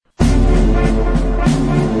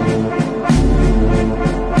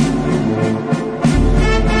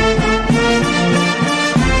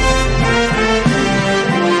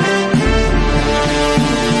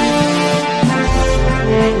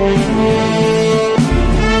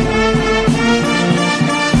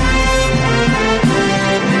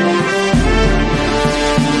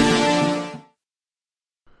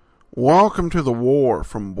Welcome to The War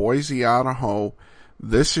from Boise, Idaho.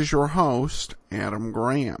 This is your host, Adam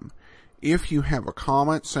Graham. If you have a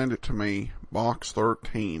comment, send it to me,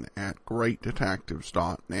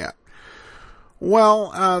 box13@greatdetectives.net.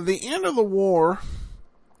 Well, the end of the war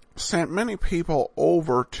sent many people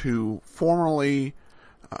over to formerly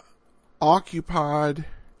occupied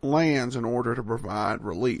lands in order to provide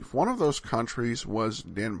relief. One of those countries was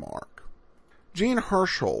Denmark. Jean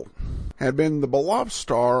Hersholt had been the beloved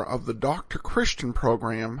star of the Dr. Christian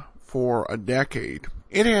program for a decade.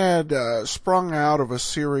 It had sprung out of a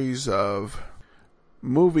series of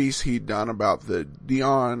movies he'd done about the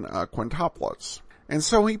Dion quintuplets. And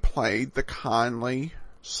so he played the kindly,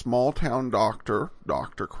 small-town doctor,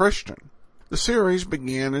 Dr. Christian. The series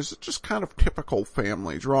began as just kind of typical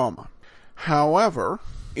family drama. However,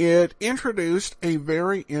 it introduced a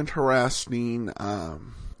very interesting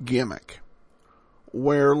gimmick,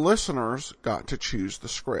 where listeners got to choose the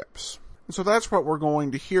scripts. And so that's what we're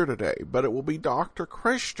going to hear today, but it will be Dr.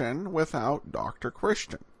 Christian without Dr.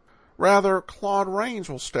 Christian. Rather, Claude Rains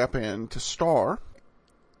will step in to star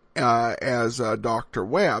as Dr.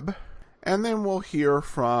 Webb, and then we'll hear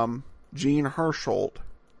from Jean Hersholt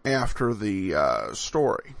after the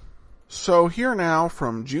story. So here now,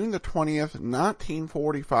 from June the 20th,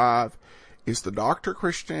 1945, is the Dr.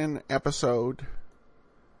 Christian episode,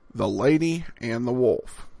 The Lady and the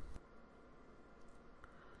Wolf.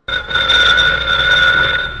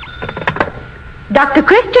 Dr.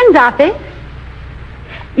 Christian's office?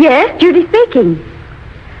 Yes, Judy speaking.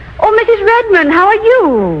 Oh, Mrs. Redmond, how are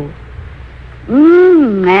you?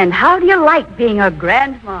 And how do you like being a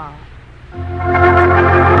grandma?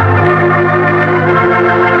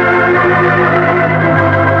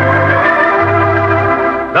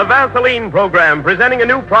 The Vaseline program, presenting a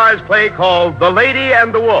new prize play called The Lady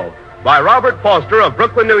and the Wolf by Robert Foster of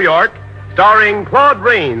Brooklyn, New York, starring Claude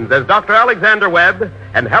Rains as Dr. Alexander Webb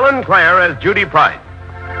and Helen Clare as Judy Price.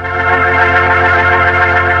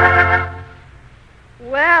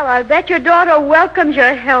 Well, I'll bet your daughter welcomes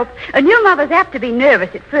your help. New mothers apt to be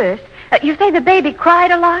nervous at first. You say the baby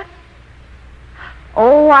cried a lot?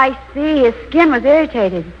 Oh, I see. His skin was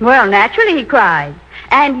irritated. Well, naturally he cried.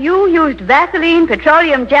 And you used Vaseline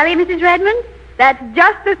petroleum jelly, Mrs. Redmond? That's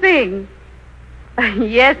just the thing.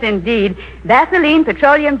 Yes, indeed. Vaseline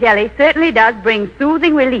petroleum jelly certainly does bring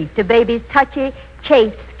soothing relief to baby's touchy,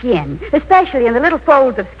 chafed skin, especially in the little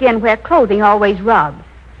folds of skin where clothing always rubs.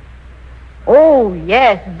 Oh,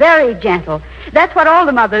 yes, very gentle. That's what all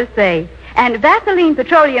the mothers say. And Vaseline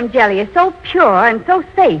petroleum jelly is so pure and so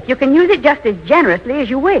safe, you can use it just as generously as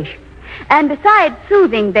you wish. And besides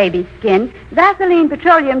soothing baby's skin, Vaseline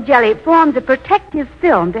petroleum jelly forms a protective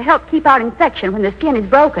film to help keep out infection when the skin is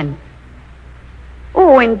broken.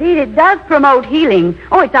 Oh, indeed, it does promote healing.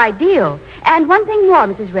 Oh, it's ideal. And one thing more,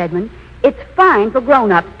 Mrs. Redmond, it's fine for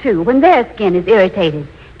grown-ups, too, when their skin is irritated.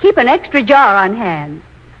 Keep an extra jar on hand.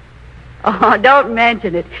 Oh, don't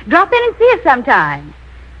mention it. Drop in and see us sometime.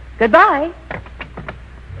 Goodbye.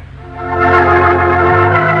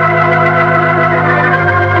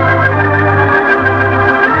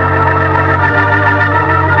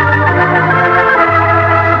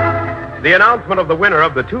 The announcement of the winner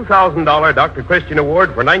of the $2,000 Dr. Christian Award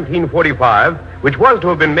for 1945, which was to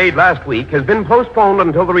have been made last week, has been postponed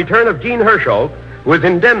until the return of Jean Hersholt, who is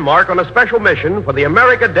in Denmark on a special mission for the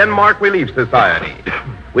America-Denmark Relief Society.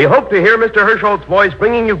 We hope to hear Mr. Hersholt's voice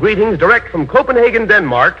bringing you greetings direct from Copenhagen,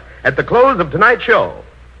 Denmark, at the close of tonight's show.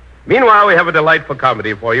 Meanwhile, we have a delightful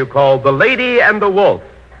comedy for you called The Lady and the Wolf,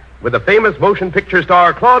 with the famous motion picture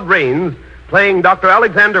star Claude Rains playing Dr.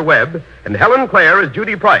 Alexander Webb and Helen Clare as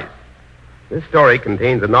Judy Price. This story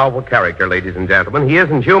contains a novel character, ladies and gentlemen. He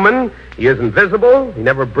isn't human, he isn't visible, he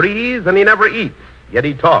never breathes, and he never eats. Yet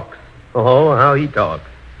he talks. Oh, how he talks.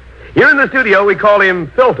 Here in the studio, we call him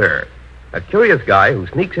Filter, a curious guy who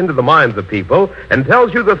sneaks into the minds of people and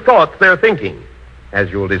tells you the thoughts they're thinking,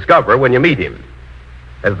 as you'll discover when you meet him.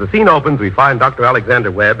 As the scene opens, we find Dr.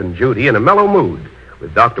 Alexander Webb and Judy in a mellow mood,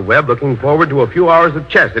 with Dr. Webb looking forward to a few hours of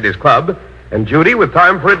chess at his club, and Judy with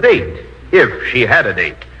time for a date, if she had a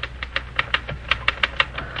date.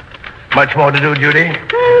 Much more to do, Judy?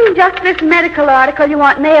 Just this medical article you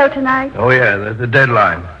want mailed tonight. Oh, yeah, there's a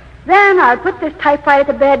deadline. Then I'll put this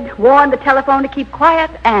typewriter to bed, warn the telephone to keep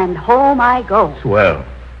quiet, and home I go. Swell.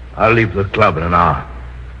 I'll leave the club in an hour.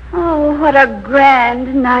 Oh, what a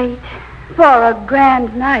grand night. For a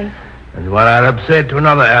grand night. That's what Arab said to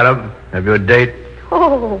another Arab. Have you a date?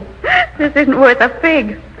 Oh, this isn't worth a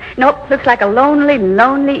fig. Nope, looks like a lonely,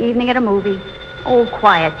 lonely evening at a movie. Oh,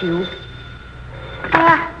 quiet, you.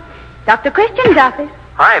 Dr. Christian's office.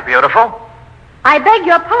 Hi, beautiful. I beg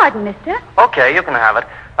your pardon, mister. Okay, you can have it.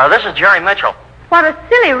 This is Jerry Mitchell. What a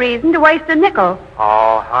silly reason to waste a nickel.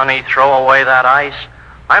 Oh, honey, throw away that ice.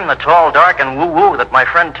 I'm the tall, dark, and woo-woo that my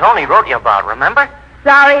friend Tony wrote you about, remember?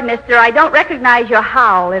 Sorry, mister, I don't recognize your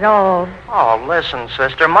howl at all. Oh, listen,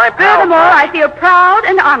 sister, my pal... Furthermore, I feel proud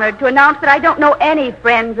and honored to announce that I don't know any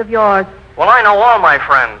friends of yours. Well, I know all my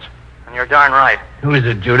friends, and you're darn right. Who is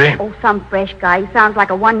it, Judy? Oh, some fresh guy. He sounds like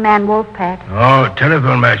a one-man wolf pack. Oh,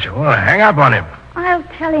 telephone matcher. Well, hang up on him. I'll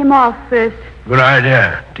tell him off first. Good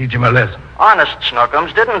idea. Teach him a lesson. Honest,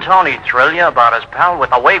 Snookums, didn't Tony thrill you about his pal with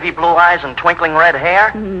the wavy blue eyes and twinkling red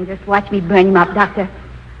hair? Just watch me burn him up, Doctor.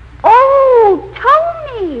 Oh,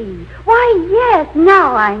 Tony! Why, yes,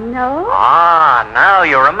 now I know. Ah, now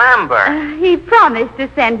you remember. He promised to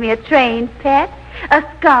send me a trained pet, a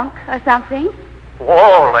skunk or something.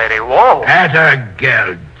 Whoa, lady, whoa. At a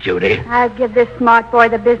girl, Judy. I'll give this smart boy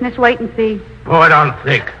the business. Wait and see. Pour it on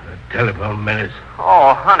thick. The telephone menace.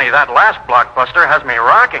 Oh, honey, that last blockbuster has me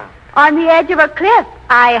rocking. On the edge of a cliff,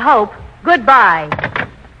 I hope. Goodbye.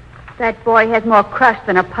 That boy has more crust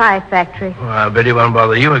than a pie factory. Oh, I bet he won't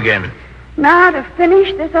bother you again. Now to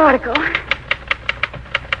finish this article.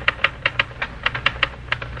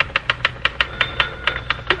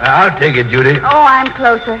 I'll take it, Judy. Oh, I'm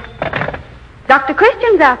closer. Dr.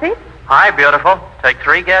 Christian's office. Hi, beautiful. Take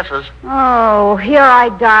 3 guesses. Oh, here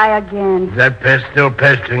I die again. Is that pest still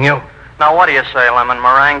pestering you? Now, what do you say, Lemon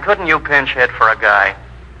Meringue? Couldn't you pinch hit for a guy?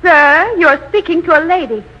 Sir, you're speaking to a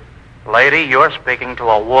lady. Lady, you're speaking to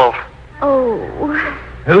a wolf. Oh.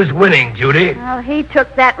 Who's winning, Judy? Well, he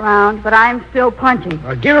took that round, but I'm still punching.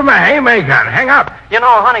 Well, give him a haymaker and hang up. You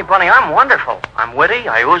know, honey bunny, I'm wonderful. I'm witty.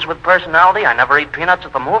 I ooze with personality. I never eat peanuts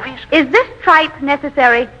at the movies. Is this tripe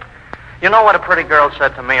necessary? You know what a pretty girl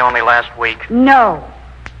said to me only last week? No.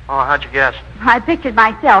 Oh, how'd you guess? I pictured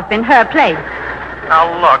myself in her place.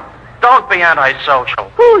 Now, look, don't be antisocial.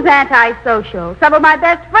 Who's antisocial? Some of my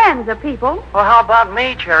best friends are people. Well, how about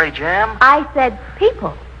me, Cherry Jam? I said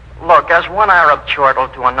people. Look, as one Arab chortle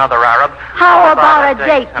to another Arab... How about a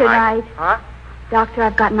date tonight? Huh? Doctor,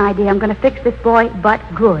 I've got an idea. I'm going to fix this boy, but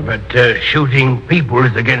good. But shooting people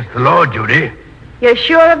is against the law, Judy. You're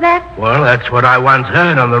sure of that? Well, that's what I once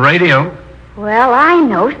heard on the radio. Well, I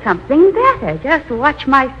know something better. Just watch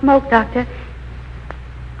my smoke, Doctor.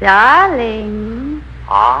 Darling,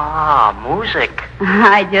 Ah, music.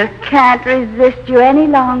 I just can't resist you any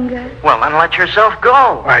longer. Well, then let yourself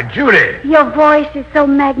go. Why, Judy. Your voice is so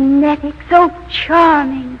magnetic, so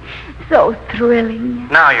charming, so thrilling.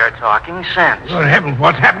 Now you're talking sense. Good heavens,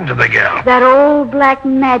 what's happened to the girl? That old black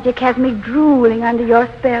magic has me drooling under your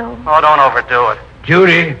spell. Oh, don't overdo it.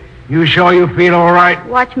 Judy, you sure you feel all right?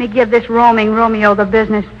 Watch me give this roaming Romeo the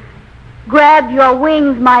business. Grab your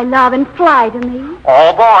wings, my love, and fly to me.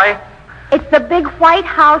 Oh, boy. It's the big white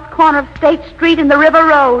house, corner of State Street and the River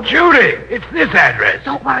Road. Judy, it's this address.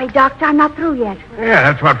 Don't worry, Doctor. I'm not through yet. Yeah,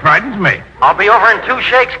 that's what frightens me. I'll be over in 2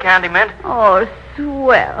 shakes, Candy Mint. Oh,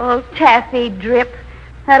 swell. Taffy drip.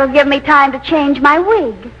 That'll give me time to change my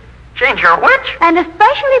wig. Change your which? And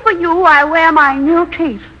especially for you, I wear my new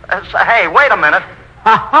teeth. Hey, wait a minute.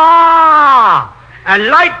 Ha-ha! A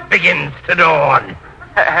light begins to dawn.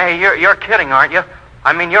 Hey, you're kidding, aren't you?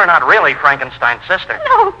 I mean, you're not really Frankenstein's sister.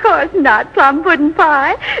 No, of course not, plum pudding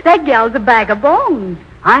pie. That gal's a bag of bones.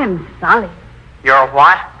 I'm solid. You're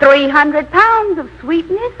what? 300 pounds of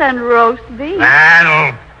sweetness and roast beef.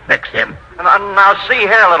 That'll fix him. Now, see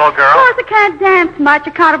here, little Of girl. course, I can't dance much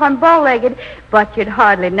account of I'm bow-legged, but you'd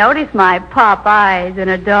hardly notice my pop eyes in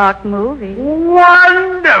a dark movie.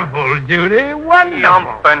 Wonderful, Judy. Wonderful.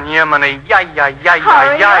 Yumpin' Yiminy.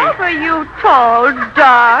 Hurry over, you tall,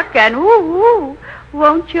 dark, and woo-woo.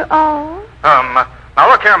 Won't you all? Now,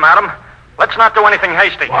 look here, madam. Let's not do anything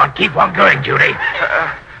hasty. Well, keep on going, Judy.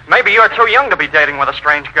 Maybe you're too young to be dating with a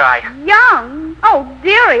strange guy. Young? Oh,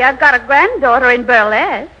 dearie, I've got a granddaughter in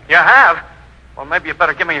burlesque. You have? Well, maybe you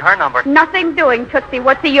better give me her number. Nothing doing, Tootsie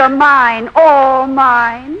Wootsy. You're mine. All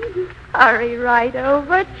mine. Hurry right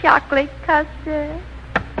over, chocolate custard.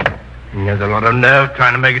 He has a lot of nerve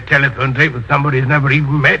trying to make a telephone tape with somebody he's never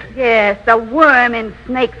even met. Yes, a worm in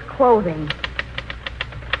snake's clothing.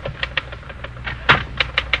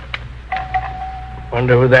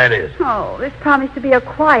 Wonder who that is. Oh, this promised to be a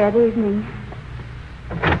quiet evening.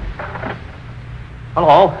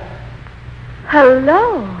 Hello.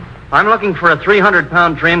 Hello. I'm looking for a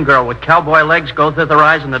 300-pound dream girl with cowboy legs, gold thither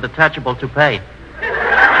eyes, and a detachable toupee. You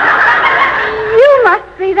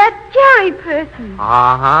must be that Jerry person.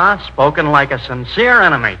 Uh-huh. Spoken like a sincere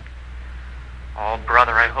enemy. Oh,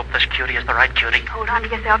 brother, I hope this cutie is the right cutie. Hold on to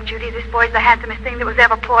yourself, Judy. This boy's the handsomest thing that was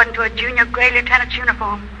ever poured into a junior gray lieutenant's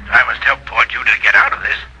uniform. I must help poor Judy to get out of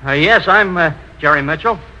this. Yes, I'm Jerry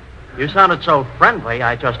Mitchell. You sounded so friendly,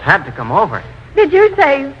 I just had to come over. Did you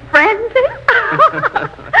say friendly?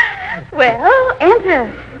 Well,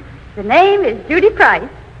 enter. The name is Judy Price.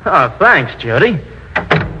 Oh, thanks, Judy.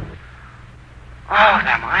 Oh,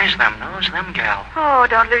 them eyes, them nose, them gal. Oh,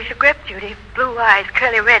 don't lose your grip, Judy. Blue eyes,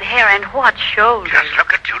 curly red hair, and what shoulders. Just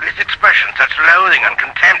look at Judy's expression, such loathing and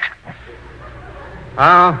contempt.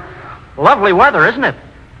 Lovely weather, isn't it?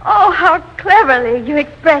 Oh, how cleverly you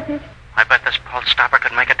express it. I bet this pulse stopper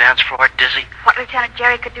could make a dance floor dizzy. What Lieutenant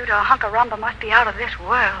Jerry could do to a hunk of rumba must be out of this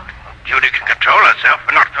world. Judy can control herself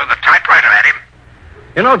and not throw the typewriter at him.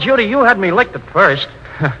 You know, Judy, you had me licked at first.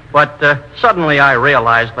 But suddenly I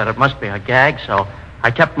realized that it must be a gag, so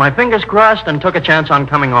I kept my fingers crossed and took a chance on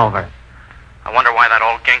coming over. I wonder why that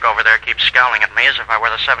old gink over there keeps scowling at me as if I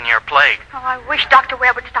were the 7-year plague. Oh, I wish Dr.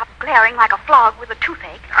 Webb would stop glaring like a frog with a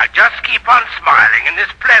toothache. I'll just keep on smiling in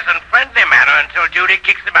this pleasant, friendly manner until Judy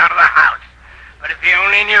kicks him out of the house. But if he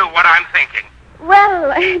only knew what I'm thinking.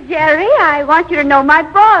 Well, Jerry, I want you to know my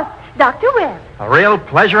boss, Dr. Webb. A real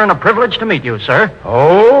pleasure and a privilege to meet you, sir.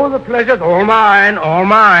 Oh, the pleasure's all mine, all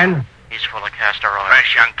mine. He's full of castor oil.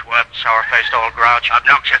 Fresh young twerp. Sour-faced old grouch.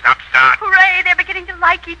 Obnoxious upstart. Hooray, they're beginning to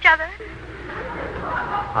like each other.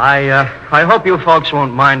 I hope you folks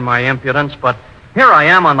won't mind my impudence, but here I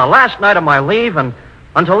am on the last night of my leave, and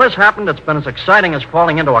until this happened, it's been as exciting as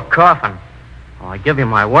falling into a coffin. Well, I give you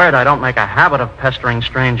my word, I don't make a habit of pestering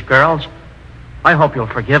strange girls. I hope you'll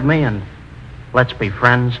forgive me, and let's be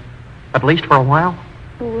friends, at least for a while.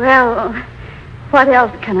 Well, what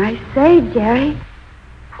else can I say, Jerry?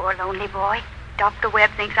 Poor lonely boy. Dr.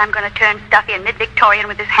 Webb thinks I'm going to turn stuffy and mid-Victorian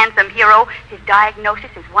with this handsome hero. His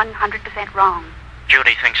diagnosis is 100% wrong.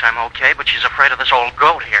 Judy thinks I'm okay, but she's afraid of this old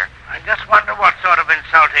goat here. I just wonder what sort of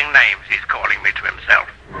insulting names he's calling me to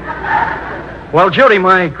himself. Well, Judy,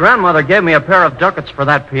 my grandmother gave me a pair of ducats for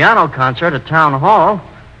that piano concert at Town Hall.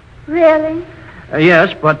 Really?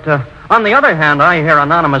 Yes, but on the other hand, I hear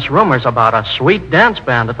anonymous rumors about a sweet dance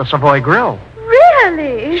band at the Savoy Grill.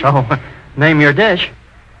 Really? So, name your dish.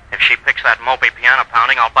 If she picks that mopey piano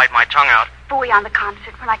pounding, I'll bite my tongue out. Booey on the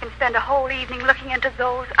concert when I can spend a whole evening looking into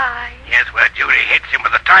those eyes. Here's where Judy hits him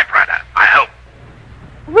with a typewriter, I hope.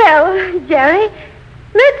 Well, Jerry,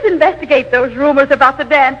 let's investigate those rumors about the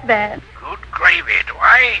dance band. Good gravy. Do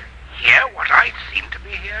I hear what I seem to be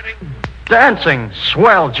hearing? Dancing.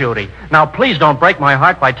 Swell, Judy. Now, please don't break my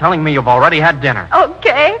heart by telling me you've already had dinner.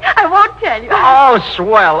 Okay, I won't tell you. Oh,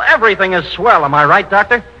 swell. Everything is swell. Am I right,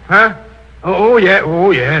 Doctor? Huh? Oh, yeah.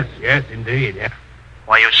 Oh, yes, indeed. Yeah.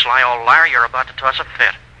 Why, you sly old liar, you're about to toss a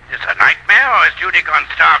fit. Is this a nightmare, or has Judy gone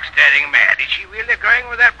stark staring mad? Is she really going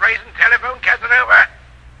with that brazen telephone Casanova?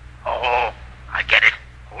 Oh, I get it.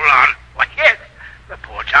 Hold on. Why, yes, the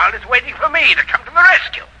poor child is waiting for me to come to the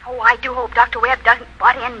rescue. Oh, I do hope Dr. Webb doesn't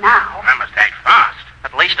butt in now. I must act fast.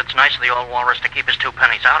 At least it's nice of the old walrus to keep his 2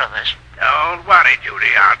 pennies out of this. Don't worry,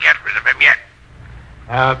 Judy. I'll get rid of him yet.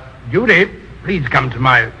 Judy, please come to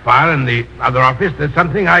my file in the other office. There's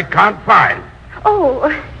something I can't find. Oh,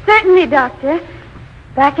 certainly, Doctor.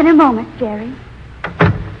 Back in a moment, Jerry.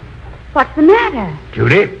 What's the matter?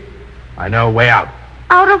 Judy, I know a way out.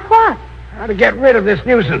 Out of what? How to get rid of this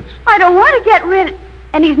nuisance. I don't want to get rid...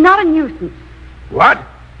 And he's not a nuisance. What?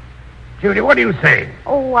 Judy, what are you saying?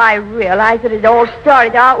 Oh, I realize that it all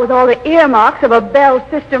started out with all the earmarks of a Bell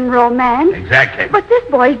System romance. Exactly. But this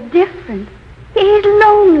boy's different. He's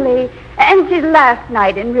lonely. And it's his last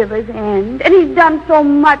night in River's End. And he's done so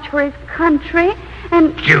much for his country.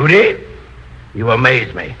 And Judy, you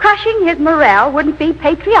amaze me. crushing his morale wouldn't be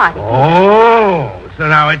patriotic. Oh, so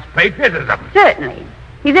now it's patriotism. Certainly.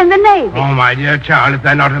 He's in the Navy. Oh, my dear child, if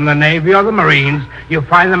they're not in the Navy or the Marines, you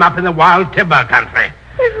find them up in the wild timber country.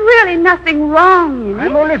 There's really nothing wrong in it.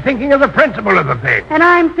 I'm only thinking of the principle of the thing. And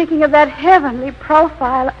I'm thinking of that heavenly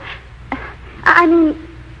profile. I mean,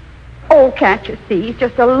 oh, can't you see? He's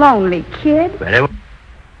just a lonely kid. Very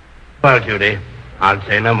well, Judy. I'll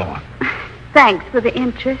say no more. Thanks for the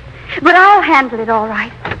interest. But I'll handle it all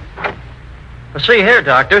right. See here,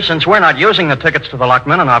 Doctor, since we're not using the tickets to the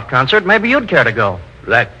Rachmaninoff concert, maybe you'd care to go.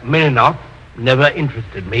 Rachmaninoff never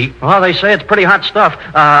interested me. Well, they say it's pretty hot stuff.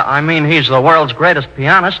 I mean, he's the world's greatest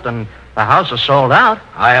pianist, and the house is sold out.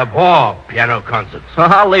 I abhor piano concerts. So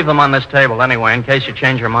I'll leave them on this table anyway, in case you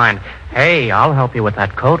change your mind. Hey, I'll help you with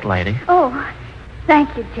that coat, lady. Oh,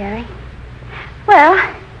 thank you, Jerry.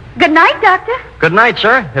 Well, good night, Doctor. Good night,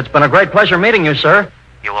 sir. It's been a great pleasure meeting you, sir.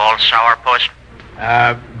 You old sourpuss.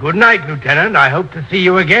 Good night, Lieutenant. I hope to see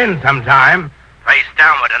you again sometime. Face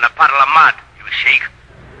downward in a puddle of mud, you sheik.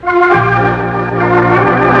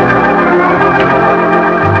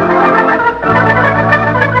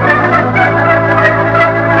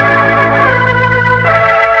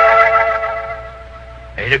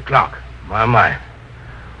 o'clock. My.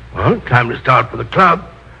 Well, time to start for the club.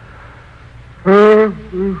 It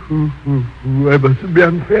mustn't be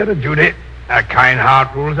unfair to Judy. Her kind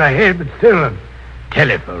heart rules her head, but still, a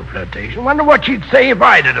telephone flirtation. Wonder what she'd say if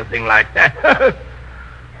I did a thing like that.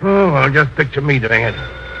 Oh, well, just picture me doing it.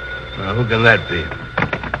 Well, who can that be?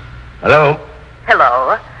 Hello?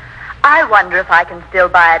 Hello. I wonder if I can still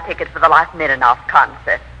buy a ticket for the Rachmaninoff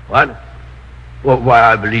concert. What? Well, why,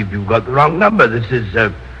 I believe you've got the wrong number. This is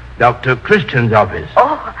Dr. Christian's office.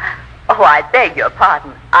 Oh, I beg your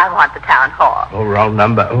pardon. I want the town hall. Oh, wrong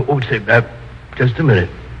number. Say, just a minute.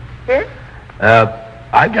 Yes?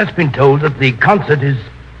 I've just been told that the concert is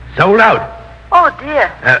sold out. Oh, dear.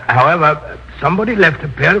 However, somebody left a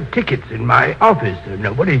pair of tickets in my office.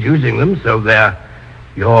 Nobody's using them, so they're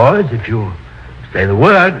yours if you say the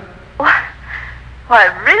word. Why,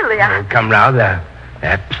 really, Oh, come now, they're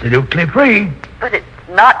absolutely free. But it's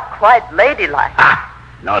not quite ladylike. Ah,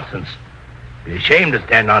 nonsense. Be ashamed to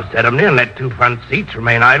stand on ceremony and let two front seats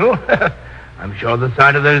remain idle. I'm sure the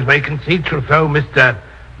sight of those vacant seats will throw Mr.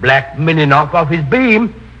 Black-Mininoff off his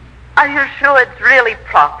beam. Are you sure it's really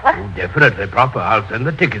proper? Oh, definitely proper. I'll send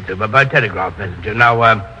the tickets over by telegraph messenger. Now,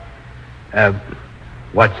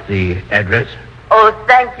 what's the address? Oh,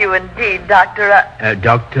 thank you indeed, Doctor.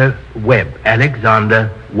 Dr. Webb.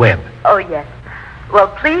 Alexander Webb. Oh, yes. Well,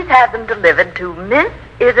 please have them delivered to Miss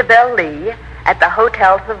Isabel Lee at the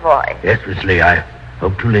Hotel Savoy. Yes, Miss Lee, I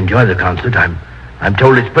hope you'll enjoy the concert. I'm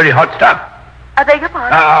told it's pretty hot stuff. I beg your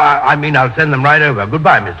pardon? I mean, I'll send them right over.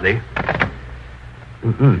 Goodbye, Miss Lee.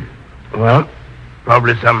 Well,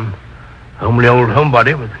 probably some homely old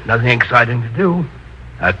homebody with nothing exciting to do.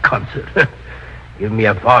 A concert. Give me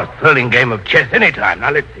a fast, thrilling game of chess any time.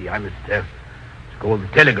 Now, let's see. I must call the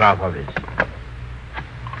telegraph office.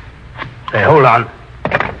 Say, hold on.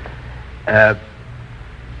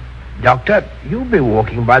 Doctor, you'll be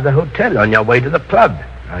walking by the hotel on your way to the club.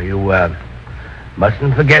 Now, you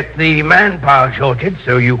mustn't forget the manpower shortage,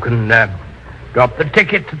 so you can drop the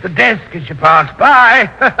tickets at the desk as you pass by.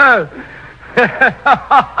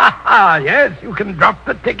 Yes, you can drop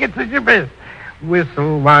the tickets as you pass.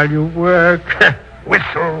 Whistle while you work.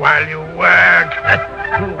 Whistle while you work.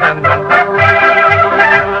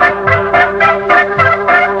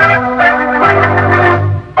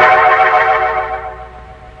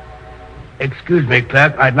 Excuse me,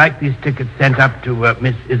 clerk. I'd like these tickets sent up to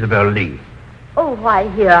Miss Isabel Lee. Oh, why,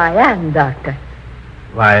 here I am, Doctor.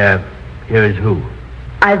 Why, here is who?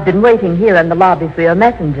 I've been waiting here in the lobby for your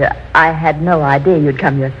messenger. I had no idea you'd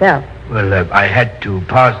come yourself. Well, I had to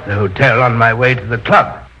pass the hotel on my way to the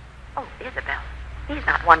club. Oh, Isabel, he's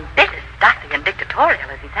not one bit as stuffy and dictatorial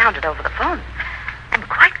as he sounded over the phone. And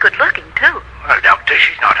quite good-looking, too. Well, Doctor,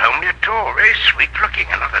 she's not homely at all. Very sweet-looking.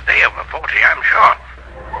 Another day over 40, I'm sure.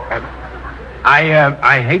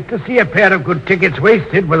 I hate to see a pair of good tickets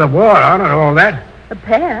wasted with a war on and all that. A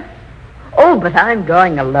pair? Oh, but I'm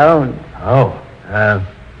going alone. Oh,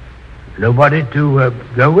 nobody to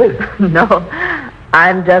go with? No,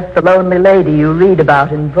 I'm just the lonely lady you read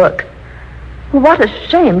about in books. What a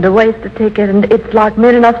shame to waste a ticket, and it's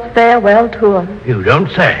Rachmaninoff's farewell tour. You don't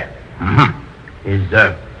say. Mm-hmm.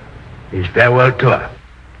 His farewell tour.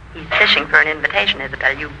 He's fishing for an invitation,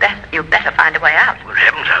 Isabel. You better find a way out. Good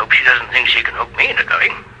heavens, I hope she doesn't think she can hook me into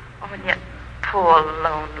going. Oh, and yet, poor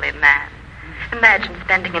lonely man. Imagine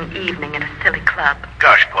spending an evening in a silly club.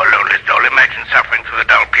 Gosh, poor lonely soul. Imagine suffering through the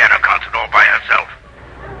dull piano concert all by herself.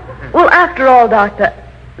 Well, after all, Doctor,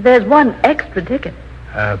 there's one extra ticket.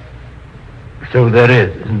 So there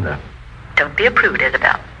is, isn't there? Don't be a prude,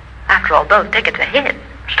 Isabel. After all, those tickets are his.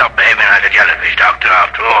 Stop behaving like a jellyfish, Doctor.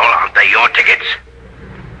 After all, aren't they your tickets?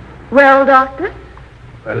 Well, Doctor?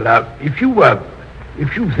 Well,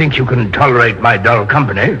 if you think you can tolerate my dull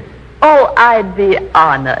company... Oh, I'd be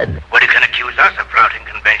honored. Well, you can accuse us of flouting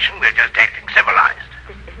convention. We're just acting civilized.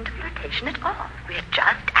 This isn't a flirtation at all. We're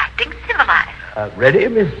just acting civilized. Ready,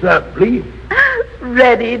 Miss Lee?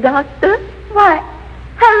 Ready, Doctor? Why,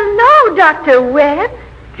 hello, Dr. Webb.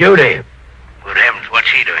 Judy. Good heavens, what's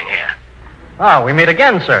she doing here? Oh, we meet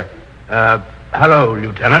again, sir. Hello,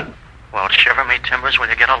 Lieutenant. Well, shiver me timbers, will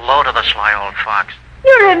you get a load of the sly old fox?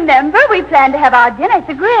 You remember we planned to have our dinner at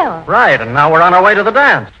the grill. Right, and now we're on our way to the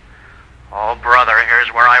dance. Oh, brother,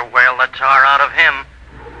 here's where I wail the tar out of him.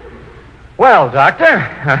 Well,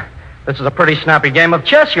 Doctor, this is a pretty snappy game of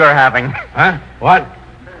chess you're having. Huh? What?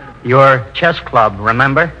 Your chess club,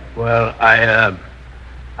 remember? Well, The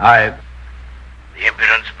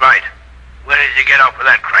impudence bite. Where did you get off with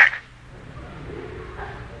that crack?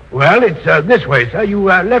 Well, it's this way, sir. You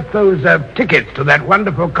left those tickets to that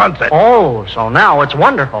wonderful concert. Oh, so now it's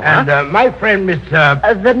wonderful, huh? And my friend, Miss...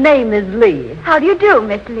 The name is Lee. How do you do,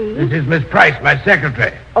 Miss Lee? This is Miss Price, my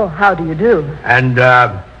secretary. Oh, how do you do? And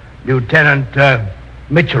Lieutenant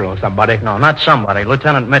Mitchell or somebody. No, not somebody.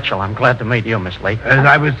 Lieutenant Mitchell. I'm glad to meet you, Miss Lee. As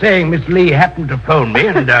I was saying, Miss Lee happened to phone me,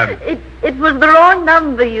 and... It was the wrong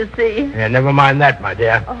number, you see. Yeah, never mind that, my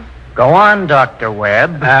dear. Oh. Go on, Dr.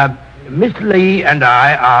 Webb. Miss Lee and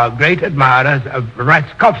I are great admirers of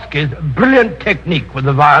Raskowski's brilliant technique with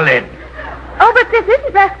the violin. Oh, but this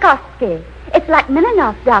isn't Raskowski. It's like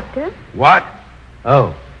Mininoff, Doctor. What?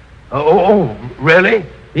 Oh, really?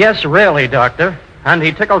 Yes, really, Doctor. And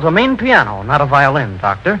he tickles a mean piano, not a violin,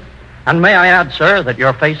 Doctor. And may I add, sir, that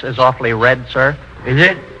your face is awfully red, sir? Is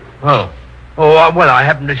it? Oh, well, I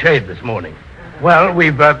happened to shave this morning. Well,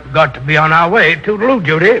 we've got to be on our way. Toodaloo,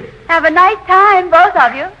 Judy. Have a nice time, both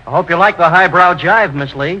of you. I hope you like the highbrow jive,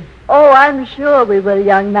 Miss Lee. Oh, I'm sure we will,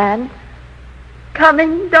 young man.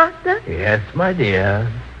 Coming, Doctor? Yes, my dear.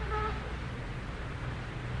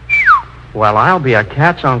 Well, I'll be a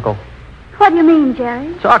cat's uncle. What do you mean,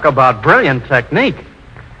 Jerry? Talk about brilliant technique.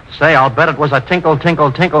 Say, I'll bet it was a tinkle,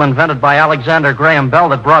 tinkle, tinkle invented by Alexander Graham Bell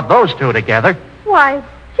that brought those two together. Why,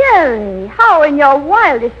 Jerry, how in your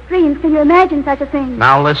wildest dreams can you imagine such a thing?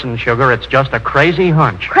 Now listen, Sugar, it's just a crazy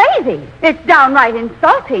hunch. Crazy. It's downright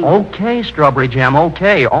insulting. Okay, Strawberry Jam,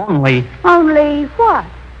 okay. Only what?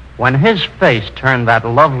 when his face turned that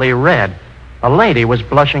lovely red, a lady was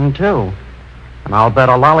blushing too. And I'll bet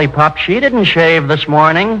a lollipop she didn't shave this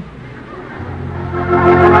morning.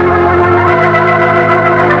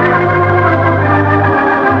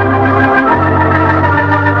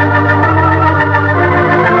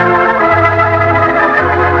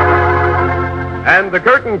 And the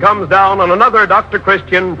curtain comes down on another Dr.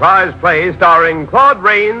 Christian prize play starring Claude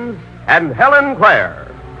Rains and Helen Clare.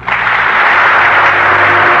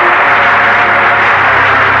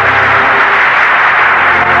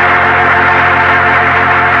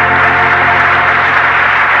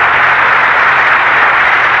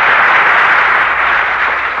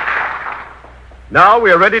 Now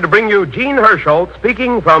we are ready to bring you Jean Hersholt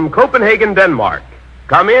speaking from Copenhagen, Denmark.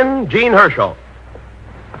 Come in, Jean Hersholt.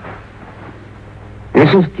 This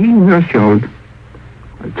is Jean Hersholt,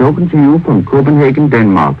 talking to you from Copenhagen,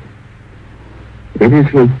 Denmark. It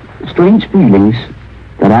is with strange feelings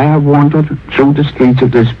that I have wandered through the streets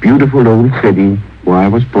of this beautiful old city where I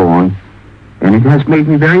was born, and it has made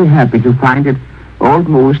me very happy to find it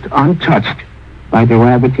almost untouched by the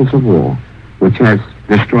ravages of war, which has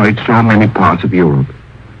destroyed so many parts of Europe.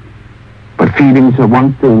 But feelings are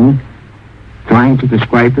one thing, trying to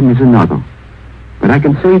describe them is another. But I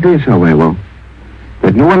can say this, however,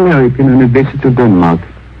 that no American on a visit to Denmark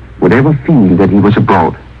would ever feel that he was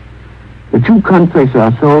abroad. The two countries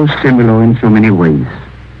are so similar in so many ways.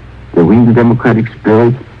 The real democratic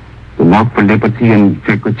spirit, the love for liberty and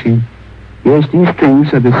integrity. Yes, these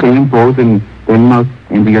things are the same both in Denmark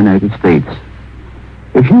and the United States.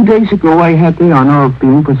 A few days ago, I had the honor of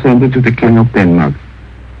being presented to the King of Denmark,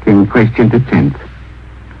 King Christian X.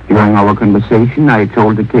 During our conversation, I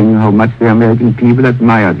told the King how much the American people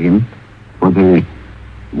admired him for the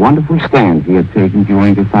wonderful stand he had taken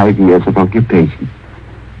during the 5 years of occupation.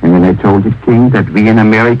 And then I told the King that we in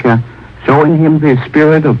America saw in him the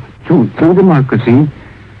spirit of true democracy.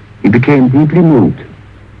 He became deeply moved.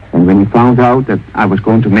 And when he found out that I was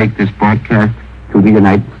going to make this broadcast to the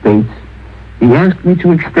United States, he asked me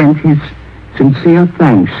to extend his sincere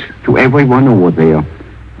thanks to everyone over there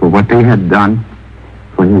for what they had done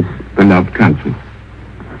for his beloved country.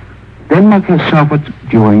 Denmark has suffered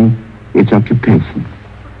during its occupation.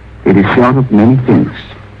 It is short of many things,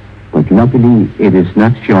 but luckily it is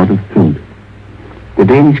not short of food. The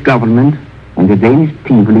Danish government and the Danish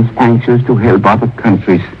people is anxious to help other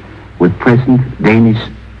countries with present Danish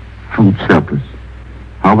food surplus.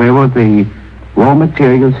 However, the raw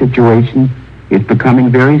material situation is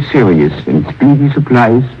becoming very serious, and speedy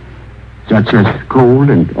supplies such as coal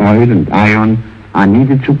and oil and iron are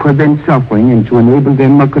needed to prevent suffering and to enable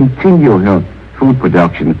Denmark to continue her food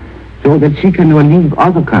production so that she can relieve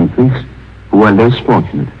other countries who are less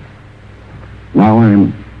fortunate. Now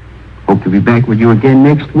I hope to be back with you again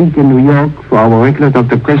next week in New York for our regular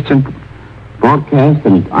Dr. Christian broadcast,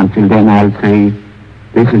 and until then I'll say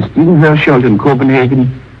this is Jean Hersholt in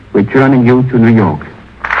Copenhagen, returning you to New York.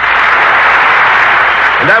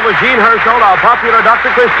 And that was Jean Hersholt, our popular Dr.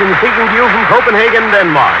 Christian, speaking to you from Copenhagen,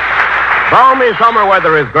 Denmark. Balmy summer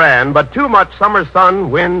weather is grand, but too much summer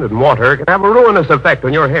sun, wind, and water can have a ruinous effect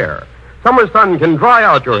on your hair. Summer sun can dry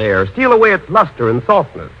out your hair, steal away its luster and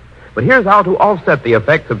softness. But here's how to offset the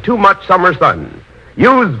effects of too much summer sun.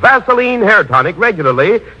 Use Vaseline Hair Tonic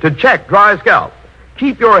regularly to check dry scalp.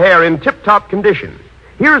 Keep your hair in tip-top condition.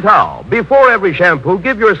 Here's how. Before every shampoo,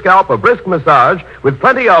 give your scalp a brisk massage with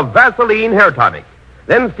plenty of Vaseline Hair Tonic.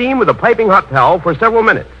 Then steam with a piping hot towel for several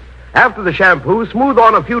minutes. After the shampoo, smooth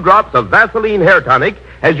on a few drops of Vaseline Hair Tonic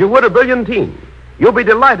as you would a brilliantine. You'll be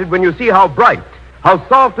delighted when you see how bright, how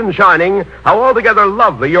soft and shining, how altogether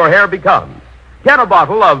lovely your hair becomes. Get a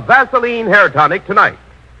bottle of Vaseline Hair Tonic tonight.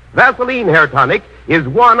 Vaseline Hair Tonic is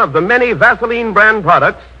one of the many Vaseline brand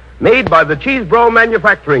products made by the Cheesebro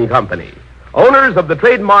Manufacturing Company, owners of the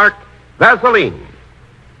trademark Vaseline.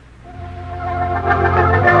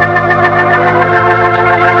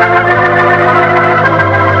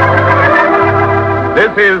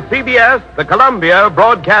 This is CBS, the Columbia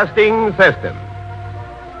Broadcasting System.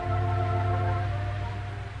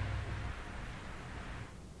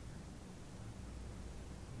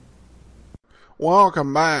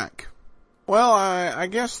 Welcome back. Well, I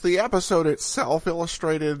guess the episode itself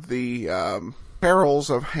illustrated the perils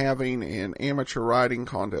of having an amateur writing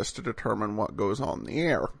contest to determine what goes on the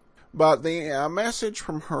air. But the message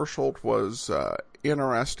from Herschel was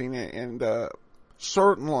interesting, and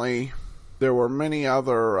certainly there were many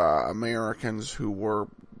other Americans who were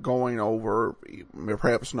going over,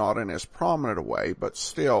 perhaps not in as prominent a way, but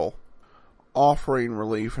still offering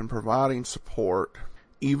relief and providing support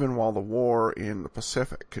even while the war in the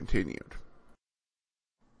Pacific continued.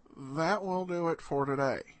 That will do it for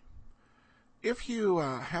today. If you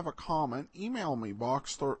have a comment, email me,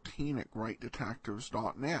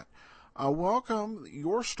 box13@greatdetectives.net. I welcome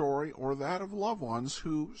your story or that of loved ones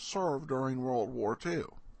who served during World War II.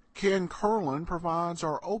 Ken Curlin provides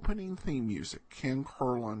our opening theme music,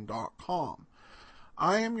 KenCurlin.com.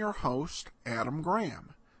 I am your host, Adam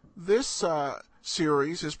Graham. This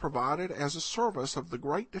series is provided as a service of the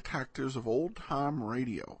Great Detectives of Old Time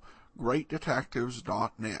Radio,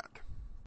 greatdetectives.net.